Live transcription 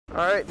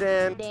Alright,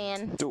 Dan.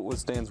 Dan. Do it with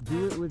Stan's.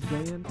 Do it with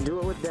Dan. Do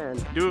it with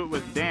Dan. Do it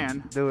with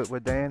Dan. Do it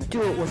with Dan.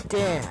 Do it with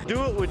Dan.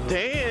 Do it with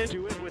Dan.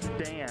 Do it with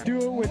Dan. Do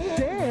it with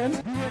Dan.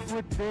 Do it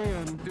with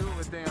Dan. Do it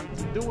with Dan.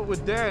 Do it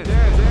with Dan.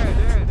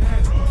 Dan.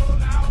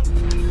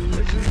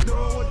 If you do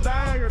it with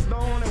Dan, you're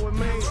doing it with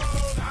me.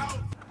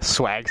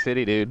 Swag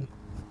City, dude.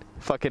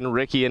 Fucking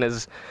Ricky and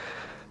his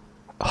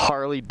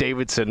Harley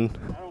Davidson.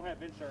 I don't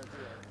have insurance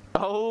yet.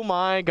 Oh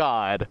my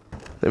god.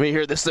 Let me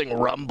hear this thing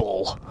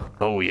rumble.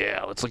 Oh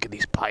yeah, let's look at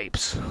these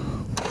pipes.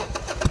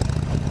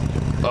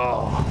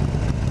 Oh.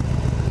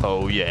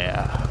 Oh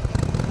yeah.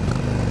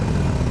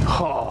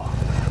 Oh.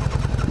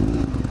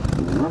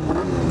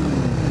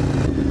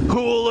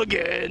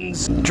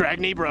 Hooligans. Drag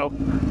knee, bro.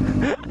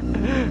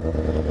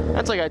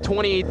 That's like a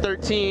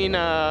 2013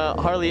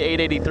 Harley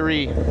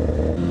 883.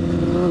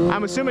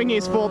 I'm assuming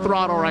he's full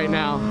throttle right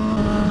now.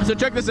 So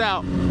check this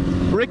out.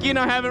 Ricky and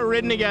I haven't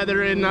ridden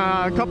together in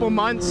a couple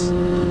months.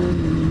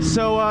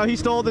 So he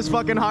stole this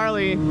fucking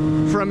Harley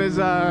from his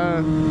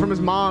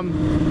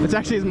mom. It's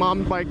actually his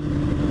mom's bike.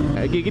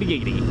 Giggity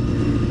giggity.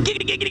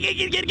 Giggity giggity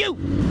giggity giggity goo.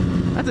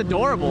 That's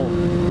adorable.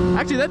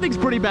 Actually, that thing's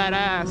pretty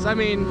badass. I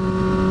mean,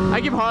 I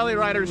give Harley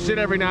riders shit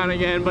every now and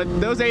again, but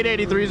those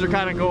 883s are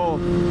kind of cool.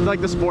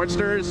 Like the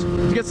Sportsters.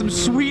 You get some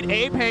sweet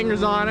ape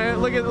hangers on it.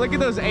 Look at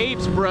those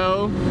apes,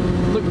 bro.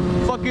 Look,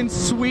 fucking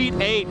sweet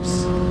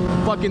apes.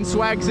 Fucking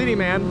Swag City,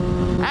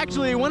 man.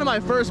 Actually, one of my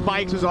first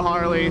bikes was a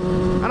Harley.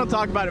 I don't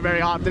talk about it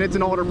very often. It's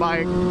an older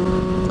bike.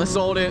 I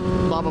sold it,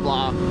 blah, blah,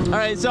 blah. All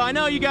right, so I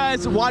know you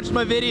guys watched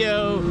my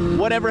video,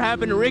 Whatever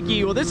Happened to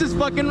Ricky. Well, this is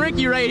fucking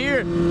Ricky right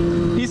here.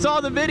 He saw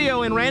the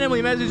video and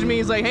randomly messaged me.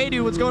 He's like, hey,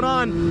 dude, what's going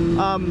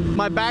on?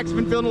 My back's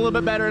been feeling a little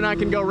bit better and I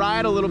can go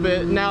ride a little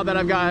bit now that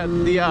I've got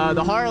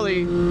the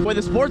Harley. The way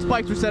the sports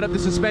bikes were set up, the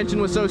suspension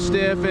was so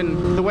stiff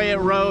and the way it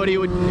rode, he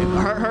would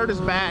hurt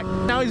his back.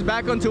 Now he's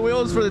back on two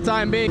wheels for the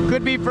time being.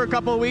 Could be for a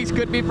couple of weeks,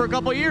 could be for a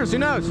couple of years, who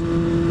knows?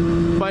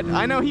 But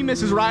I know he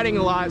misses riding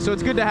a lot, so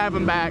it's good to have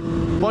him back.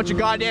 Bunch of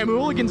goddamn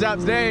hooligans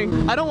out today.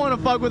 I don't want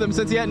to fuck with him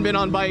since he hadn't been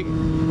on bike.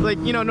 Like,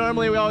 you know,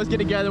 normally we always get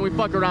together and we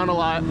fuck around a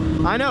lot.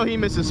 I know he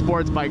misses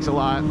sports bikes a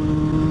lot.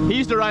 He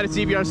used to ride a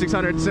CBR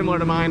 600 similar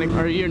to mine,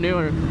 or a year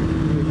newer.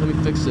 Let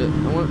me fix it.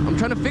 I'm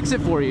trying to fix it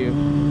for you.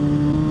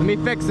 Let me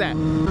fix that.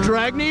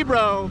 Drag knee,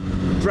 bro.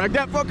 Drag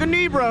that fucking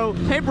knee, bro.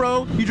 Hey,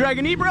 bro. You drag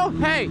a knee, bro?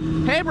 Hey,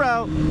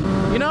 bro.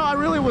 You know, I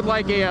really would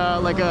like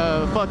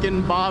a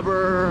fucking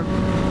bobber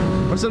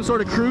or some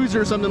sort of cruiser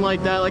or something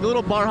like that, like a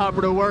little bar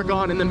hopper to work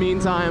on in the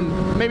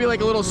meantime. Maybe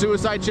like a little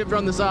suicide shifter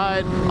on the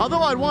side.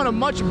 Although I'd want a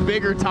much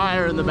bigger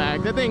tire in the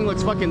back. That thing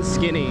looks fucking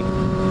skinny.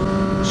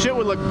 Shit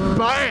would look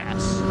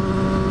badass.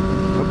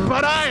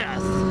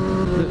 Badass.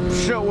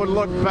 Shit would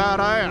look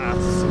badass.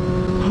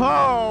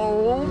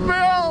 Oh,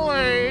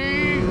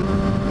 Billy!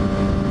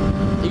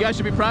 You guys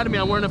should be proud of me.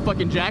 I'm wearing a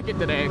fucking jacket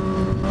today.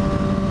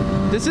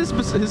 His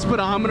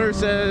speedometer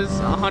says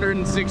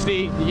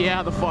 160.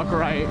 Yeah, the fuck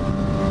right.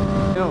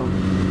 Yo.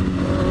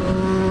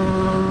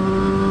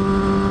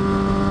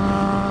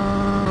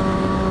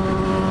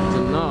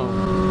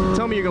 No.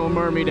 Tell me you're gonna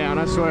murder me down,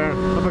 I swear.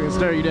 I'll fucking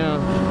stare you down.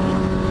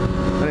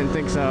 I didn't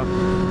think so.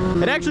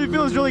 It actually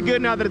feels really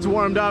good now that it's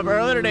warmed up.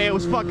 Earlier today it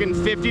was fucking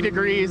 50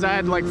 degrees. I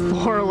had like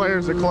 4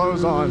 layers of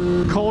clothes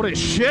on. Cold as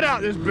shit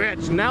out this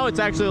bitch. Now it's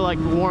actually like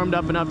warmed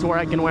up enough to where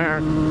I can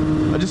wear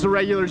just a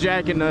regular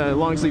jacket and a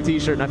long sleeve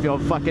t-shirt and I feel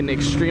fucking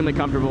extremely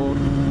comfortable.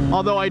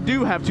 Although I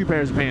do have 2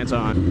 pairs of pants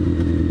on.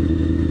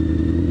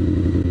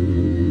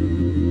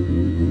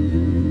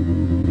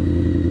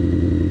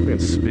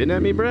 Spitting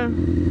at me, bruh?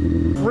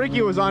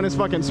 Ricky was on his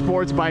fucking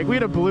sports bike.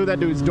 We'd have blew that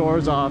dude's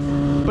doors off.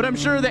 But I'm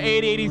sure the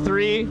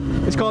 883,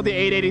 it's called the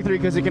 883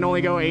 because it can only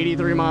go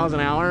 83 miles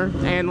an hour.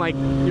 And like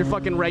your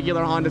fucking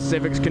regular Honda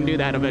Civics can do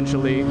that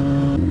eventually.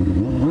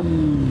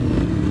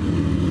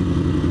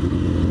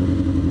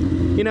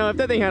 You know, if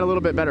that thing had a little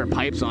bit better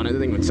pipes on it, the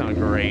thing would sound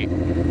great.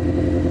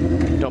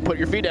 Don't put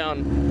your feet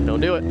down.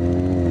 Don't do it.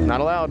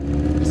 Not allowed.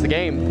 It's the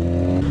game.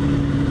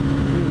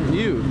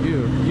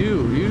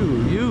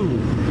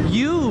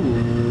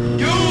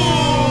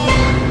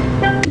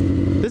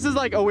 This is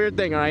like a weird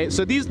thing, alright?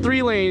 So these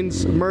 3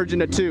 lanes merge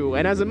into 2,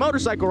 and as a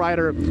motorcycle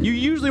rider, you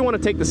usually want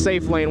to take the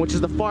safe lane, which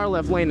is the far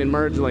left lane in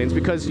merge lanes,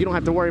 because you don't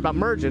have to worry about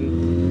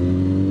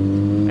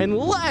merging.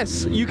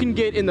 Unless you can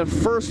get in the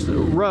first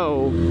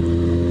row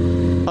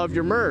of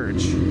your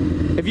merge.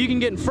 If you can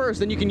get in first,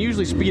 then you can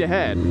usually speed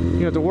ahead. You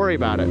don't have to worry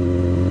about it.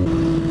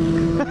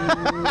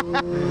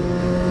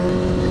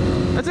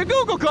 That's a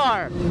Google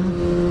car!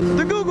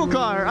 The Google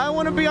car! I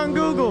want to be on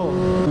Google!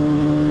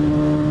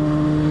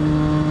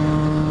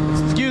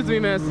 Excuse me,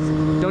 miss.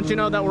 Don't you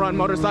know that we're on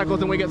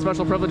motorcycles and we get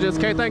special privileges?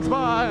 Okay, thanks,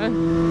 bye!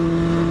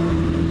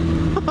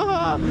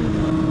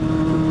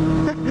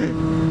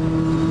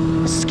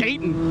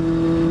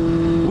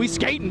 Skating! We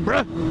skating,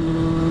 bruh!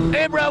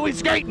 Hey, bro, we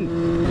skating!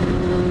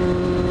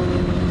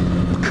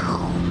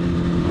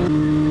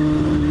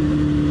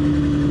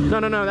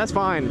 No, that's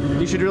fine.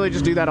 You should really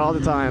just do that all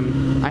the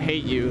time. I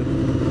hate you.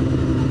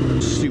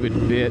 Stupid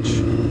bitch.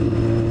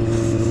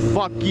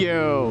 Fuck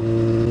you.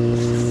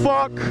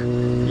 Fuck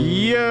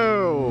you.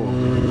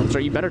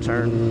 start. You better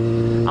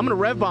turn. I'm gonna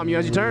rev bomb you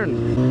as you turn.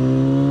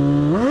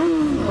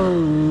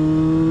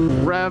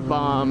 Rev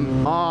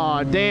bomb.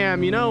 Aw,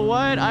 damn, you know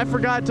what? I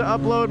forgot to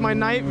upload my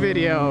night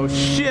video.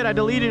 Shit, I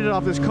deleted it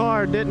off this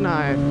car, didn't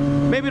I?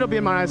 Maybe it'll be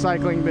in my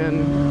recycling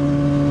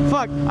bin.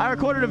 Fuck, I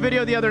recorded a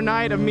video the other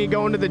night of me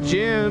going to the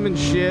gym and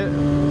shit.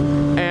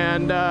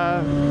 And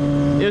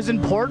it was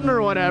important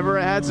or whatever.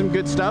 It had some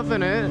good stuff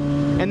in it.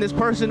 And this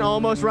person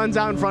almost runs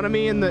out in front of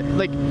me, and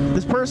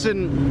this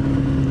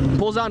person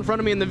pulls out in front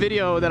of me in the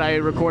video that I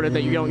recorded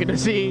that you don't get to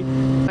see.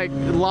 Like,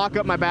 lock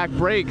up my back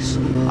brakes.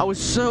 I was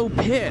so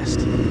pissed.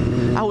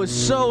 I was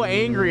so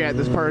angry at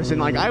this person.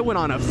 Like, I went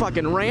on a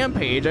fucking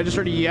rampage. I just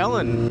started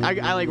yelling.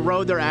 I like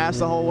rode their ass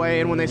the whole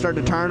way, and when they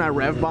started to turn, I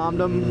rev bombed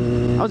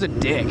them. I was a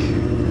dick.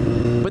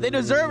 But they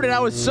deserved it. I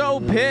was so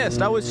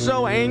pissed. I was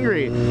so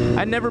angry.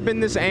 I'd never been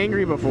this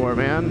angry before,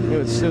 man. It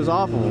was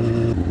awful.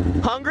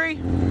 Hungry?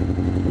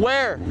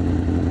 Where?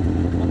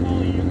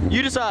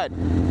 You decide.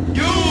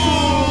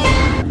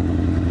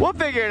 We'll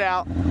figure it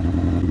out.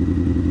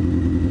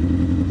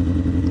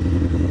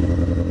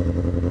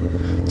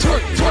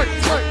 Twerk, twerk,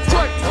 twerk,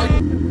 twerk,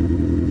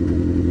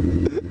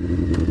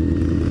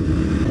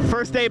 twerk.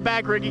 First day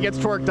back, Ricky gets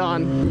twerked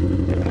on.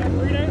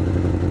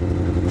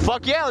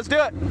 Fuck yeah, let's do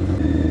it.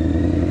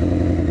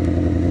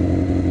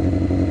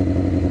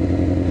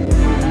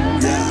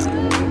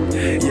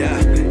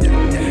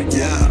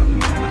 Yeah.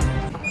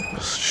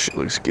 Shit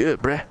looks good,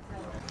 bruh.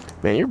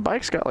 Man, your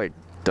bike's got like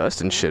dust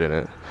and shit in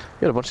it.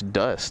 You got a bunch of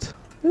dust.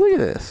 Look at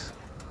this.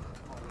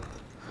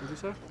 What'd you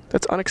say?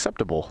 That's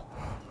unacceptable.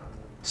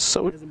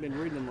 So It hasn't been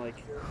ridden like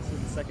this is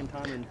the second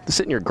time in. to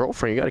sit in your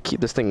girlfriend, you gotta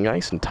keep this thing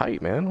nice and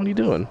tight, man. What are you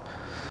doing?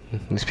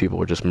 These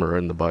people are just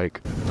mirroring the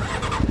bike.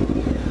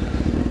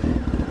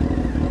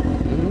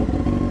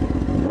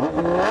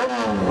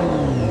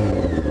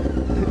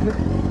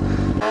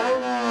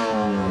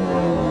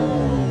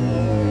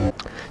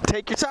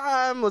 Take your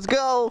time, let's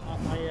go.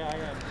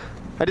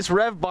 I just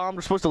rev bombed.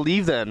 We're supposed to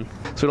leave then,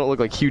 so we don't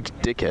look like huge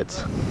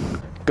dickheads.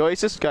 Go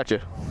Aces,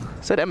 gotcha.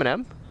 Is that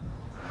Eminem?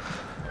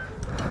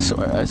 I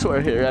swear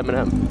I hear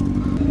Eminem.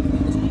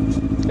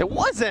 It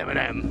was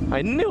Eminem.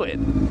 I knew it.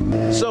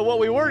 So what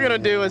we were gonna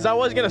do is I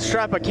was gonna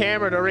strap a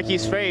camera to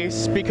Ricky's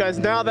face because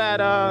now that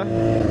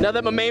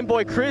my main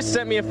boy Chris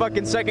sent me a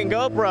fucking second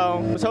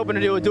GoPro, I was hoping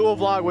to do a dual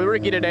vlog with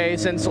Ricky today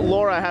since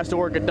Laura has to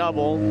work a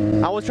double.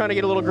 I was trying to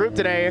get a little group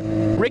today.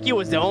 Ricky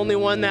was the only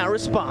one that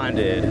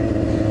responded,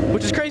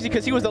 which is crazy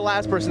because he was the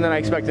last person that I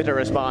expected to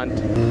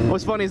respond.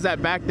 What's funny is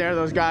that back there,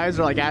 those guys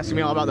are like asking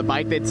me all about the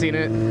bike. They'd seen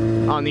it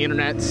on the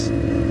internets.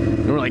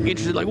 And we're like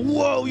interested, like,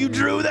 whoa, you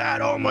drew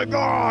that? Oh my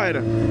God.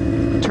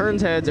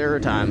 Turns heads, error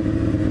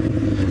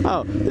time.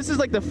 Oh, this is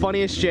like the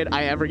funniest shit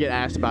I ever get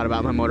asked about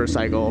my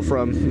motorcycle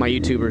from my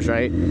YouTubers,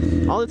 right?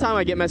 All the time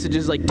I get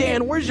messages like,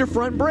 Dan, where's your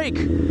front brake?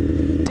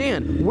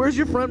 Dan, where's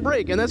your front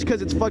brake? And that's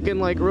because it's fucking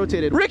like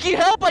rotated. Ricky,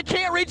 help, I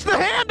can't reach the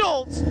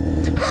handles.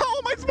 How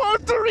am I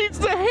supposed to reach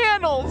the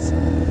handles?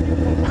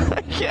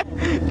 I can't.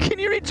 Can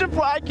you reach them?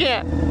 I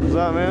can't. What's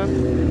up,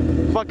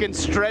 man? Fucking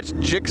stretched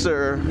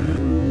jixer.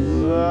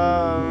 What's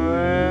up,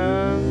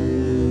 man?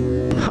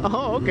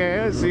 Oh, okay,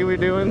 I see what we're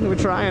doing. We're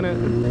trying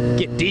it.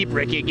 Get deep,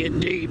 Ricky, get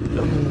deep.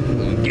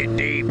 Get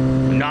deep.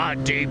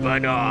 Not deep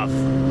enough.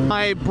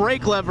 My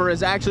brake lever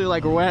is actually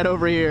like right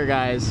over here,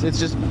 guys. It's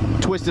just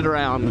twisted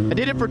around. I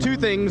did it for two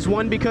things.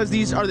 One, because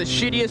these are the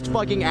shittiest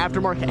fucking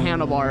aftermarket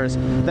handlebars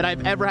that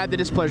I've ever had the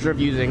displeasure of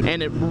using.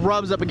 And it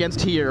rubs up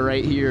against here,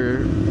 right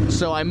here.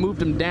 So I moved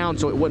them down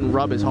so it wouldn't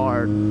rub as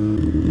hard.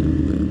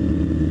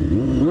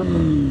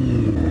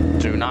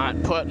 Do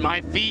not put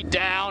my feet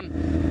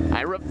down.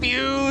 I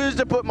refuse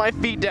to put my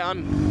feet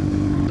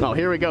down. Oh,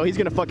 here we go. He's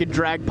gonna fucking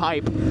drag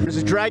pipe. There's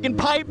a dragging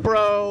pipe,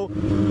 bro.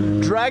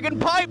 Dragging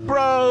pipe,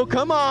 bro.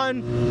 Come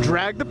on.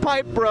 Drag the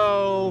pipe,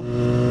 bro.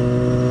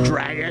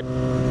 Drag it.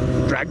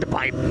 Drag the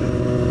pipe.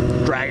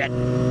 Drag it.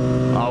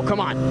 Oh, come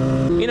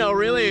on. You know,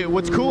 really,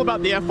 what's cool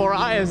about the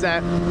F4i is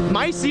that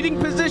my seating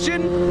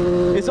position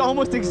is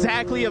almost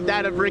exactly of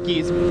that of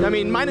Ricky's. I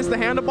mean, minus the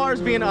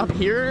handlebars being up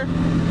here.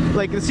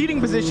 Like, the seating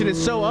position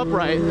is so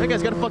upright. That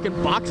guy's got a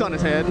fucking box on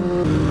his head.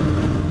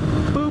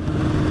 Boop.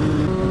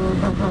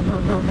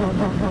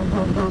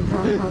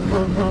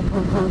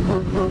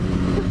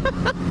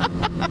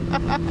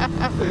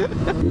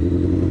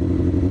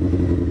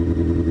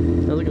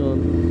 How's it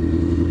going?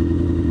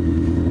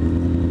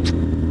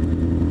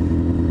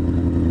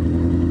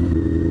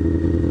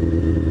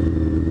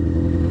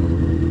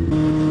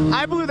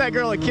 I blew that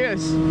girl a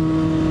kiss.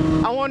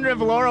 I wonder if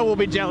Laura will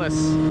be jealous.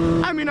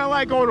 I mean, I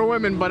like older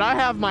women, but I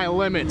have my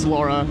limits,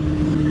 Laura.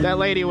 That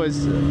lady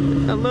was a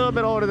little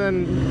bit older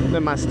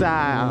than my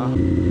style.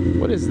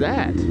 What is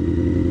that? I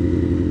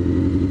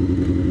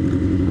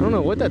don't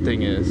know what that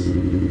thing is.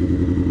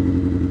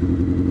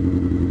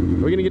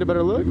 Are we gonna get a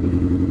better look?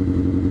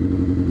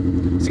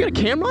 He's got a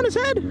camera on his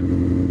head?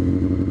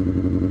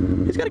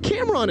 He's got a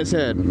camera on his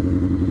head.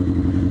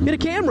 Get a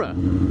camera.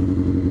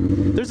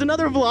 There's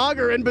another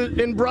vlogger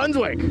in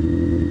Brunswick.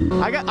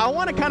 I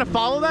want to kind of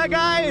follow that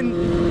guy,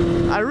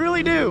 and I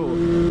really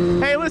do.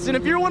 Hey, listen,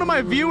 if you're one of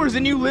my viewers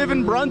and you live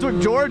in Brunswick,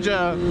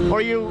 Georgia,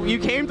 or you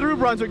came through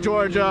Brunswick,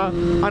 Georgia,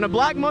 on a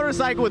black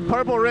motorcycle with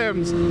purple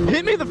rims,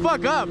 hit me the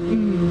fuck up.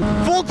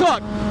 Full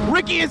tuck.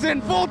 Ricky is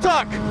in full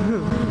tuck.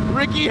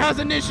 Ricky has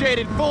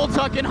initiated full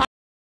tuck in high.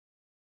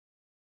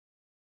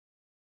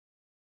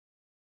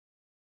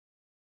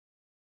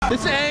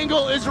 This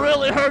angle is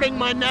really hurting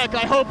my neck.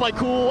 I hope I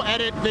cool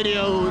edit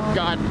video.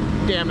 God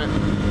damn it.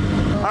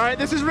 All right,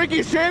 this is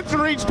Ricky's chance to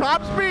reach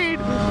top speed.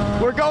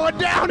 We're going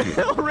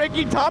downhill.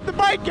 Ricky, top the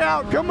bike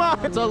out. Come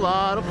on. It's a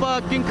lot of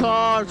fucking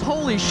cars.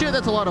 Holy shit,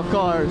 that's a lot of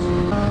cars.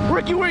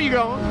 Ricky, where are you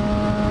going?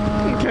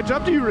 I'm gonna catch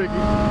up to you, Ricky.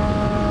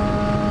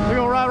 We're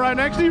gonna ride right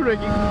next to you,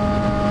 Ricky.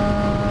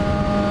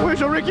 Where's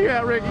your Ricky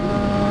at, Ricky?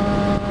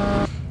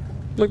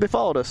 Look, they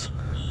followed us.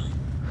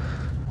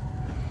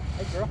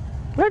 Hey, girl.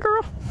 Hey,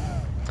 girl.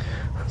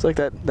 It's like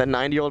that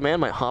 90-year-old man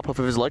might hop off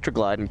of his electric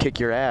glide and kick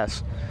your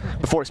ass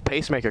before his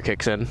pacemaker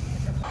kicks in.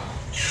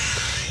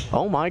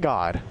 Oh my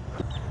god.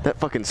 That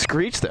fucking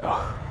screech though.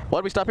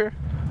 Why'd we stop here?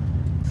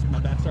 My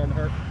back's starting to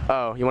hurt.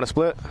 Oh, you want to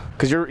split?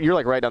 Because you're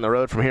like right down the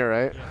road from here,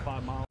 right? Yeah,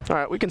 5 miles.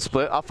 Alright, we can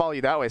split. I'll follow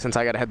you that way since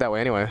I gotta head that way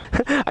anyway.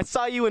 I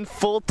saw you in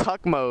full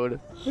tuck mode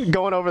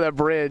going over that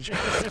bridge.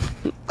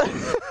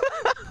 I'm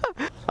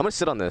gonna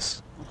sit on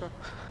this. Okay.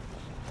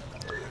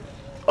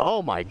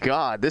 Oh my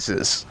god, this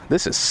is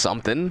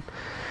something.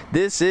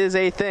 This is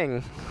a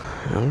thing.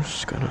 I'm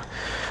just gonna.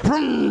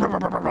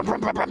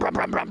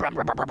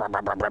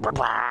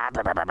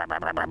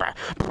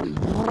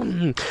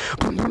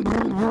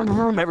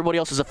 Everybody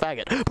else is a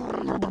faggot.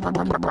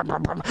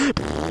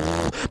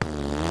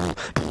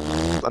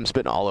 I'm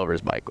spitting all over his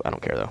bike. I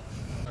don't care though.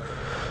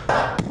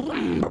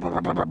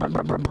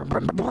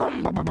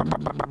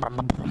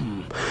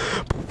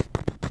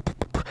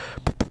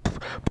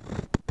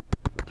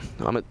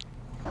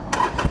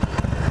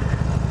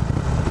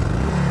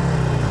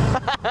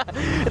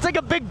 It's like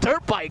a big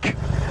dirt bike.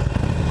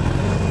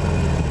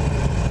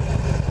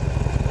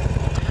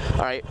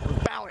 All right,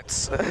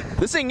 balance.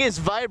 This thing is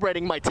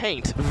vibrating my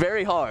taint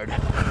very hard. You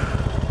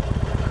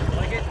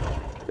like it?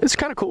 It's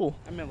kind of cool.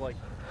 I mean, like,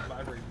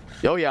 vibrating.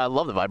 Oh yeah, I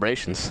love the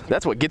vibrations.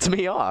 That's what gets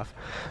me off.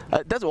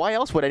 That's why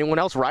else would anyone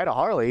else ride a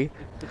Harley?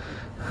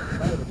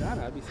 If I had a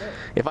vagina, I'd be sick.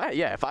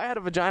 If I had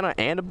a vagina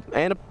and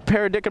a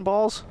pair of dick and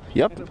balls,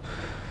 yep.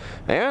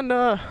 And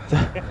now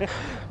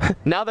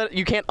that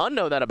you can't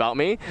unknow that about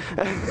me.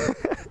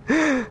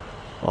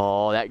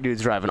 Oh, that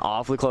dude's driving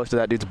awfully close to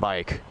that dude's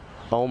bike.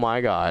 Oh my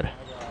god.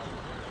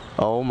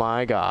 Oh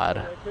my god.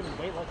 I couldn't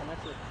wait like an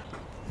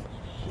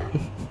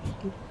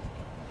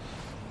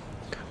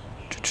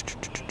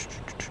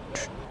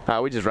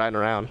extra. We just riding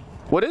around.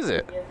 What is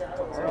it?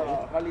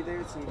 Harley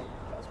Davidson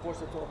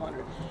Sportster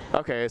 1200.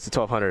 Okay, it's the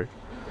 1200.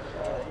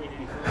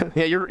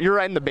 Yeah, you're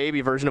riding the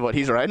baby version of what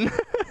he's riding.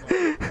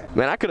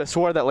 Man, I could have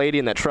swore that lady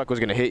in that truck was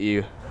gonna hit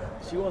you.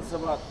 She was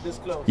about this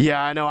close.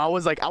 Yeah, I know. I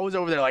was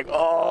over there like,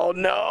 oh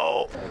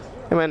no.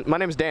 Hey man, my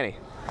name is Danny.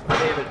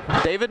 David.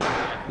 David?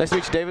 Nice to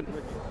meet you, David.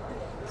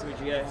 Nice to meet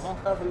you guys.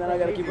 And then I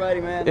gotta keep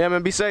riding, man. Yeah,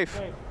 man, be safe.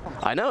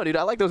 I know, dude.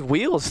 I like those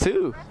wheels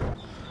too.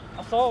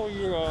 I saw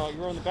you were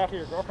on the back of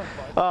your girlfriend's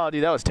bike. Oh,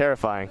 dude, that was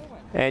terrifying.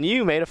 And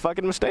you made a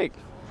fucking mistake.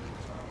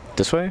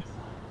 This way?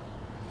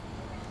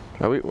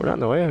 We're not in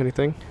the way of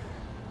anything.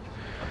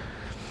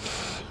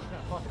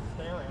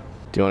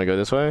 Do you want to go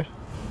this way?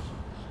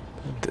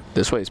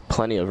 This way is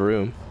plenty of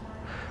room.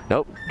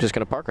 Nope, just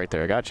gonna park right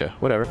there. I gotcha.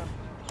 Whatever.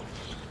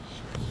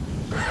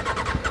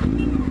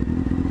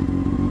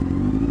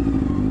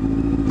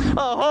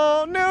 A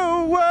whole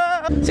new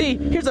world. See,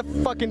 here's a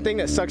fucking thing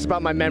that sucks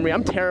about my memory.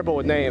 I'm terrible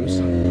with names.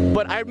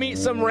 But I meet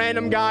some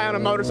random guy on a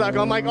motorcycle.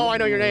 I'm like, oh, I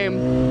know your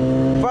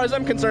name. As far as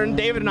I'm concerned,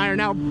 David and I are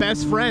now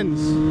best friends.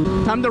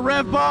 Time to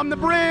rev bomb the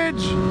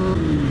bridge.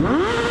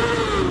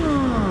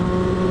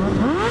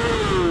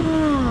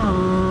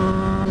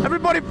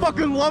 Everybody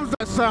fucking loves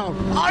that sound.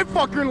 I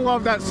fucking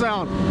love that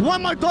sound. Why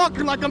am I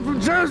talking like I'm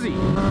from Jersey?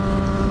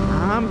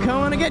 I'm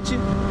coming to get you.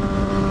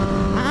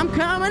 I'm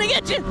coming to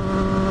get you.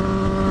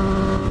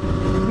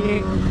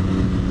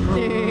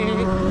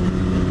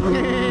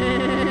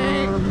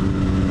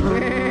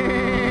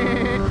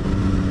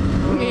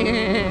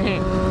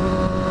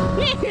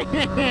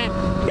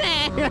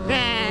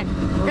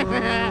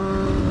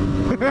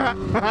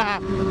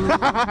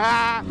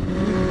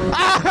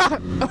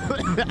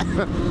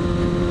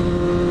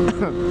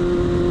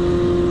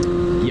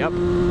 Yep.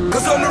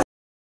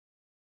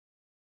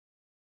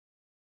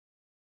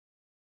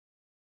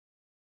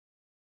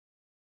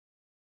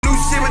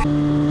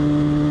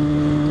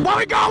 Why are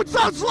we going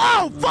so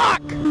slow?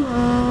 Fuck!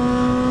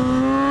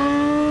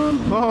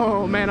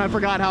 Oh man, I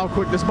forgot how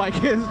quick this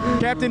bike is.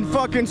 Captain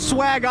fucking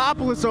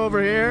Swagopolis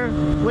over here.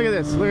 Look at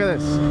this, look at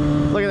this,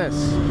 look at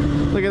this,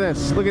 look at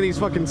this. Look at these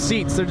fucking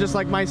seats. They're just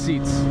like my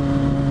seats.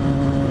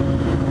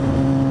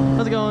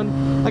 How's it going?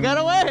 I got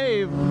a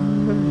wave!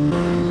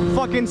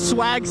 Fucking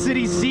Swag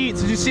City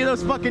seats. Did you see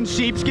those fucking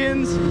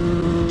sheepskins?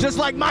 Just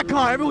like my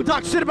car. Everyone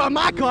talks shit about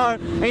my car.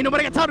 Ain't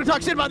nobody got time to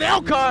talk shit about the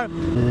L car.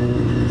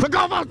 They're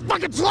going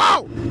fucking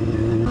slow!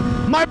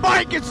 My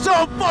bike is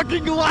so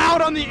fucking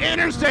loud on the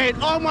interstate.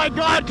 Oh my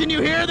God, can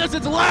you hear this?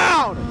 It's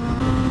loud.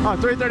 Oh,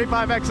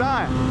 335 XI.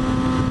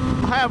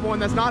 I have one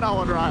that's not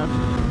all-wheel drive.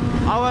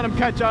 I'll let him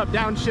catch up,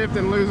 downshift,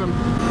 and lose him.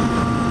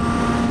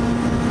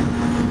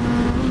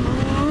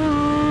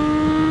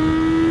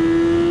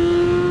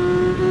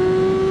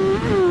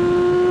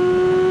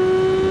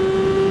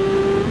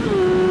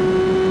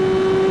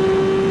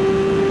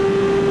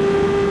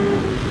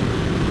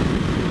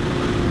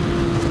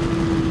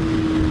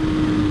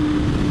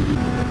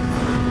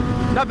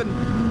 Nothing.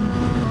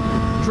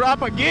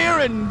 Drop a gear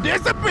and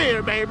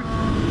disappear, baby.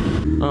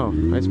 Oh,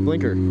 nice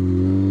blinker.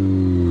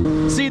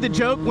 See, the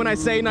joke when I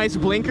say nice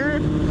blinker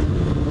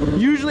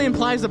usually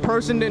implies the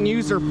person didn't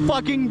use their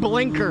fucking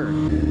blinker.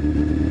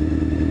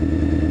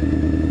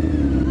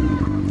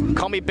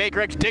 Call me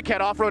Baker X Dickhead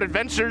Off-Road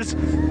Adventures.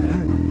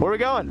 Where are we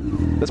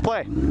going? Let's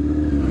play.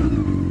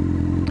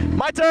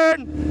 My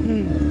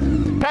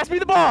turn. Pass me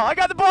the ball. I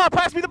got the ball.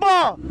 Pass me the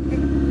ball.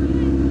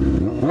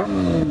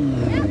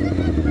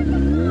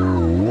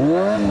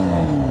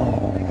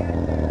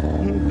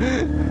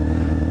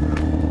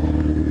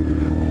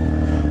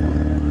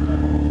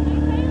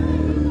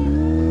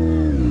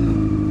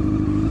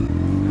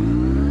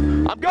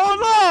 I'm going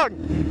long!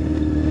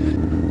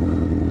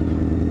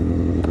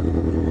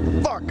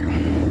 Fuck.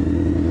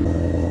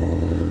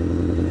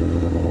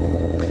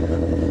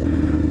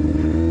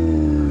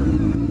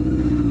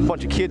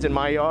 Bunch of kids in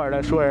my yard,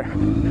 I swear.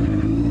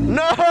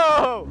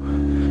 No!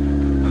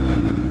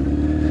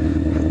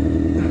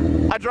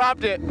 I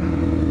dropped it.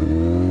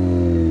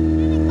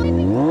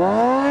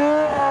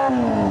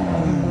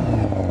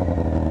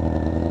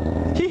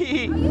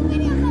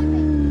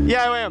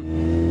 Yeah, I am.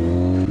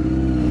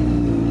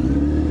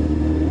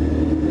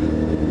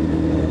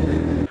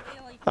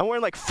 I'm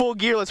wearing like full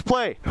gear. Let's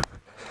play.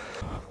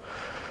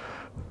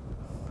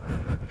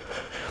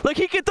 Look,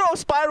 he can throw a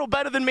spiral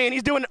better than me, and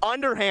he's doing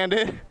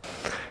underhanded.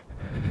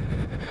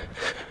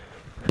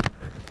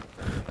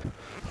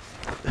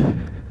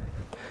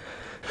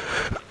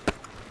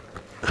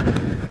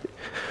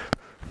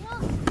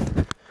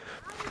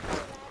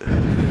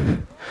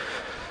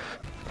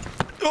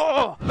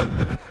 Oh!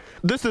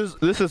 This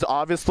is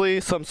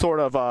obviously some sort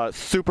of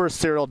super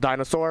serial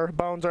dinosaur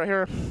bones right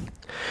here.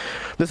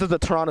 This is the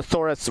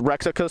Tyrannosaurus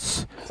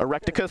rexicus,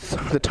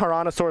 the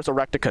Tyrannosaurus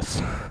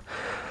erecticus.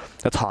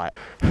 That's hot.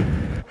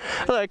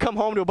 I come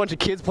home to a bunch of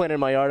kids playing in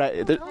my yard.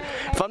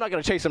 If I'm not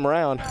gonna chase them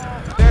around.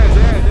 Let's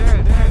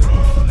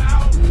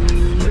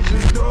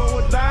just do it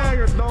with Dang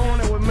or doing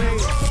it with me.